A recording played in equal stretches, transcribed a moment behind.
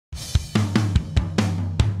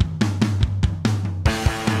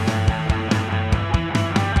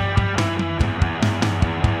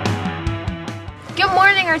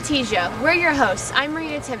Artesia. We're your hosts. I'm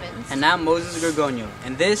Marita Timmons. And I'm Moses Gorgonio,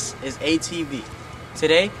 and this is ATV.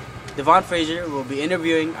 Today, Devon Frazier will be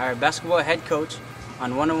interviewing our basketball head coach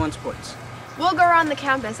on 101 Sports. We'll go around the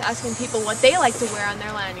campus asking people what they like to wear on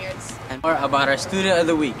their lanyards. And more about our Student of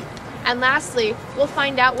the Week. And lastly, we'll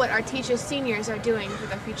find out what Artesia seniors are doing for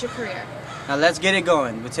their future career. Now let's get it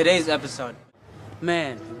going with today's episode.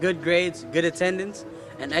 Man, good grades, good attendance,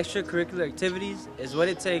 and extracurricular activities is what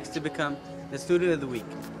it takes to become the Student of the Week.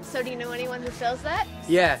 So do you know anyone who fills that?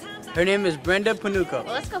 Yeah, her name is Brenda Panuco.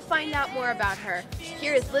 Well, let's go find out more about her.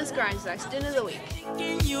 Here is Liz Grimes, our Student of the Week.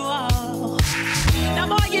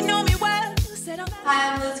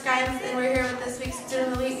 Hi, I'm Liz Grimes, and we're here with this week's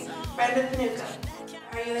Student of the Week, Brenda Panuco.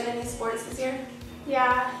 Are you in any sports this year?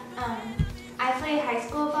 Yeah, I play high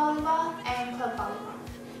school volleyball and club volleyball.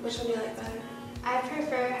 Which one do you like better? I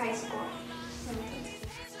prefer high school.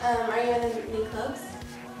 Are you in any clubs?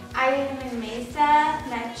 I am in Mesa,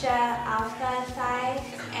 Metra, Alpha Psi,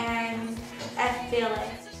 and FBLA.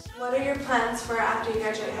 What are your plans for after you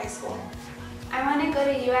graduate high school? I want to go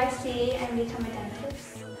to USC and become a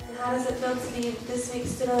dentist. And how does it feel to be this week's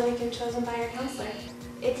Student of the Week and chosen by your counselor?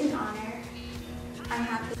 It's an honor. I'm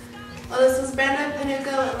happy. Well, this is Brenda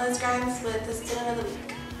Panuco and Liz Grimes with the Student of the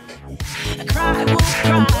Week.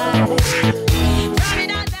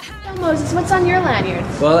 So Moses, what's on your lanyard?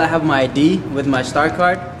 Well, I have my ID with my star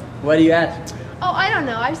card. What do you ask? Oh, I don't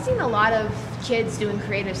know. I've seen a lot of kids doing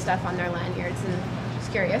creative stuff on their lanyards and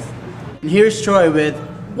just curious. And here's Troy with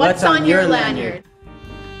What's on your lanyard?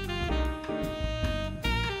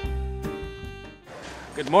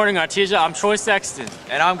 Good morning, Artesia. I'm Troy Sexton.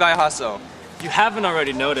 And I'm Guy Hasso. If you haven't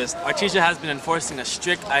already noticed, Artesia has been enforcing a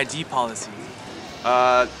strict ID policy.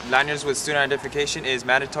 Lanyards with student identification is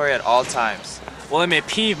mandatory at all times. While it may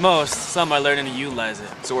peeve most, some are learning to utilize it.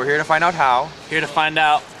 So we're here to find out how. Here to find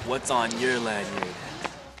out what's on your lanyard.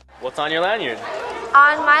 What's on your lanyard?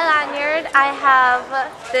 On my lanyard, I have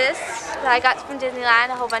this that I got from Disneyland,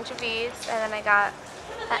 a whole bunch of beads, and then I got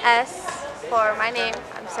an S for my name,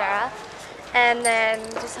 I'm Sarah, and then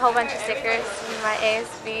just a whole bunch of stickers and my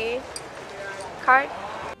ASB card.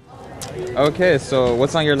 Okay, so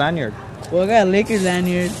what's on your lanyard? Well, I got a Lakers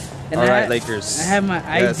lanyard. Alright, Lakers. I have my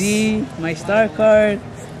ID, my star card.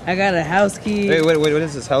 I got a house key. Wait, what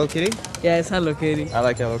is this? Hello Kitty? Yeah, it's Hello Kitty. I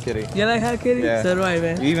like Hello Kitty. You like Hello Kitty? Yeah. So do I,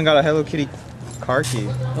 man. You even got a Hello Kitty car key.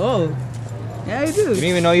 Oh, yeah, I do. You didn't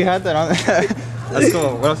even know you had that on. That's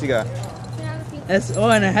cool. What else you got?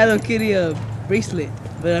 And a Hello Kitty bracelet,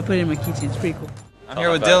 but I put it in my keychain. It's pretty cool. I'm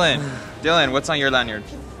here with Dylan. Dylan, what's on your lanyard?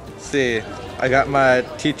 See, I got my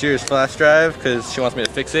teacher's flash drive because she wants me to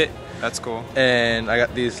fix it. That's cool. And I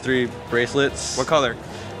got these 3 bracelets. What color?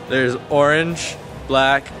 There's orange,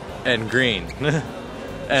 black, and green. And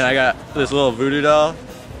I got this little voodoo doll.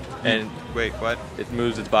 And wait, what? It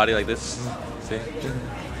moves its body like this. See?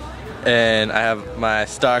 And I have my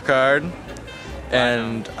star card.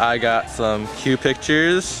 And I got some Q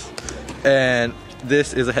pictures. And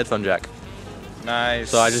this is a headphone jack. Nice.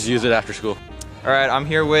 So I just use it after school. Alright, I'm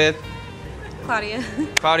here with Claudia.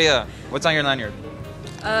 Claudia, what's on your lanyard?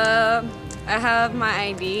 I have my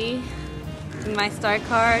ID, my star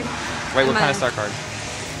card. Wait, what kind of star card?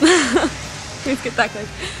 Please get that quick.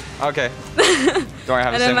 Okay. Don't worry, I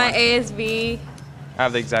have the same And then my one. ASB. I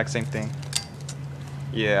have the exact same thing.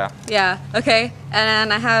 Yeah. Yeah, okay.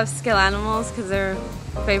 And I have skill animals because they're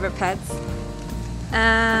favorite pets.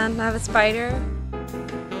 And I have a spider.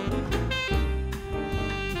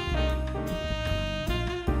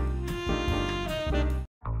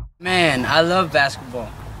 Man, I love basketball.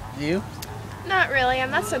 Do you? Not really.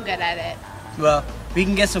 I'm not so good at it. Well, we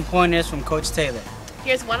can get some pointers from Coach Taylor.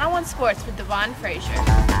 Here's 101 Sports with Devon Frazier.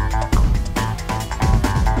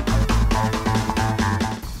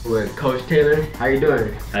 With Coach Taylor. How you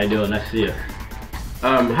doing? How you doing? Nice to see you.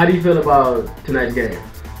 How do you feel about tonight's game?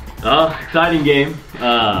 Exciting game.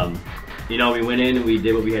 You know, we went in and we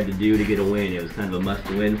did what we had to do to get a win. It was kind of a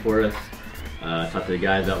must-win for us. I talked to the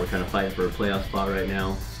guys out. We're kind of fighting for a playoff spot right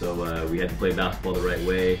now, so we had to play basketball the right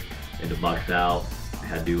way. Had to box out.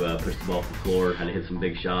 Had to push the ball off the floor. Had to hit some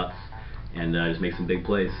big shots and just make some big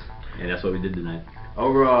plays. And that's what we did tonight.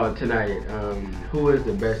 Overall tonight, who is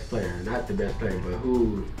the best player? Not the best player, but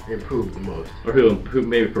who improved the most? Or who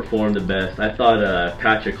maybe performed the best? I thought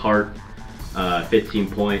Patrick Hart,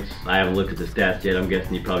 15 points. I haven't looked at the stats yet. I'm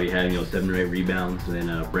guessing he probably had 7 or 8 rebounds. And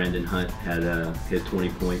then Brandon Hunt had his 20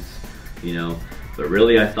 points. But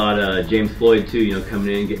really I thought James Floyd too,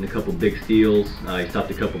 coming in, getting a couple big steals. He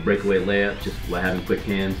stopped a couple breakaway layups just by having quick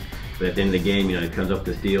hands. But at the end of the game, he comes up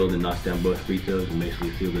with the steal and knocks down both free throws and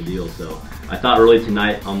basically seals the deal. So I thought really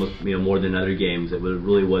tonight, almost more than other games, it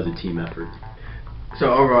really was a team effort.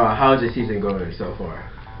 So overall, how's the season going so far?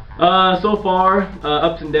 So far,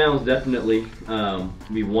 ups and downs definitely.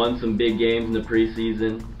 We won some big games in the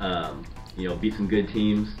preseason. You know, beat some good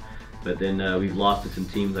teams, but then we've lost to some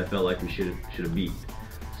teams I felt like we should have beat.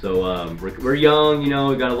 So we're young, you know.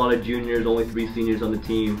 We got a lot of juniors, only 3 seniors on the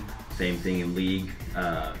team. Same thing in league.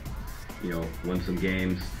 You know, won some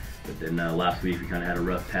games, but then last week we kind of had a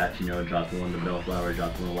rough patch. You know, dropped one to Bellflower,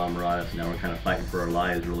 dropped one to La Mirada. So now we're kind of fighting for our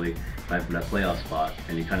lives, really fighting for that playoff spot.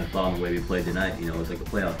 And you kind of saw in the way we played tonight. You know, it was like a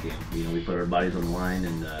playoff game. You know, we put our bodies on the line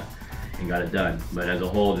and got it done. But as a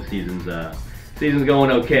whole, the season's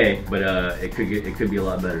going okay, but it could be a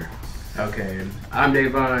lot better. Okay, I'm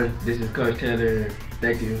Davon. This is Coach Taylor.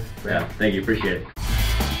 Thank you. Yeah, thank you. Appreciate it.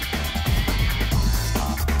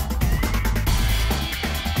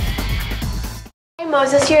 Hey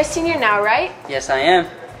Moses, you're a senior now, right? Yes, I am.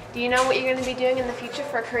 Do you know what you're going to be doing in the future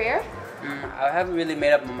for a career? I haven't really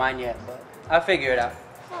made up my mind yet, but I'll figure it out.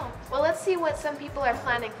 Oh, well, let's see what some people are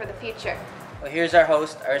planning for the future. Well, here's our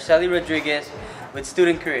host, Artesia Rodriguez, with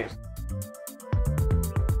Student Careers.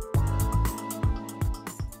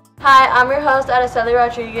 Hi, I'm your host, Artesia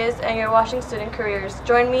Rodriguez, and you're watching Student Careers.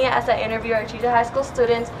 Join me as I interview Artesia High School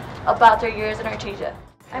students about their years in Artesia.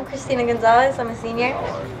 I'm Christina Gonzalez, I'm a senior.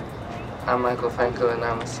 I'm Michael Franco and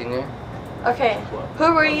I'm a senior. Okay,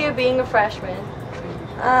 who were you being a freshman?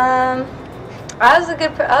 I was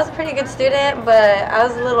a pretty good student, but I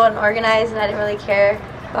was a little unorganized and I didn't really care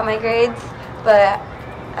about my grades. But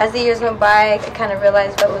as the years went by, I kind of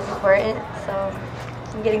realized what was important, so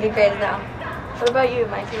I'm getting good grades now. What about you,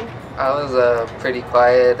 Mikey? I was pretty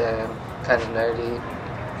quiet and kind of nerdy.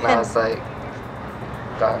 And I was like,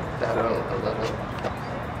 got down a little bit.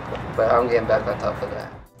 But I'm getting back on top of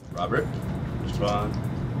that. Robert. Ron.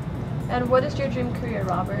 And what is your dream career,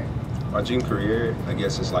 Robert? My dream career, I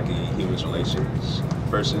guess, is like a human relations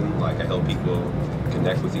person. Like I help people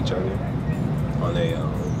connect with each other on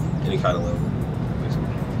any kind of level.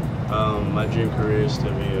 My dream career is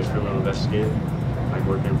to be a criminal investigator, like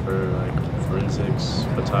working for like forensics,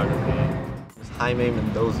 photography. Jaime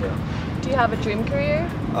Mendoza. Do you have a dream career?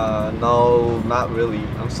 No, not really.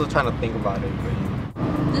 I'm still trying to think about it.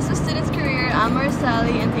 This is Student's Career. I'm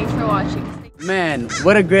Marcelli, and thanks for watching. Man,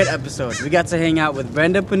 what a great episode. We got to hang out with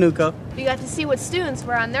Brenda Panuco. We got to see what students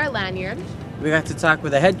were on their lanyard. We got to talk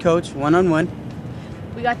with a head coach one-on-one.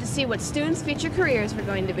 We got to see what students' future careers were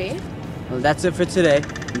going to be. Well, that's it for today.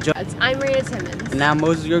 I'm Maria Timmons. And now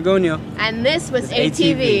Moses Gorgonio. And this was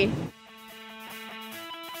ATV.